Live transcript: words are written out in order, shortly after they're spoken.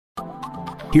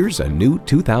Here's a new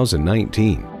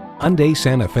 2019 Hyundai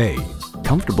Santa Fe.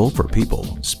 Comfortable for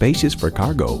people, spacious for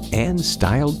cargo, and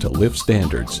styled to lift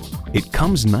standards. It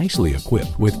comes nicely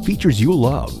equipped with features you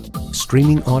love.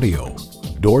 Streaming audio,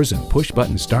 doors and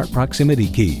push-button start proximity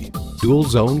key,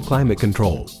 dual-zone climate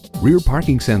control, rear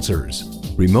parking sensors,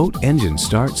 remote engine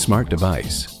start smart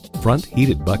device, front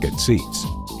heated bucket seats,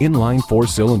 inline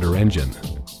 4-cylinder engine,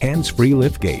 hands-free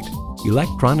liftgate,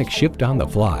 electronic shift on the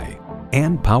fly,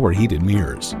 and power heated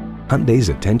mirrors. Hyundai's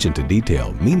attention to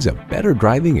detail means a better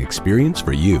driving experience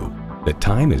for you. The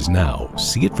time is now.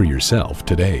 See it for yourself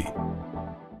today.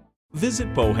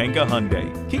 Visit Pohanka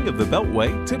Hyundai, King of the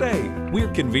Beltway, today. We're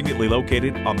conveniently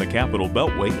located on the Capitol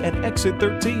Beltway at Exit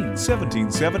 13,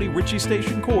 1770 Ritchie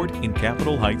Station Court in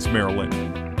Capitol Heights,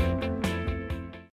 Maryland.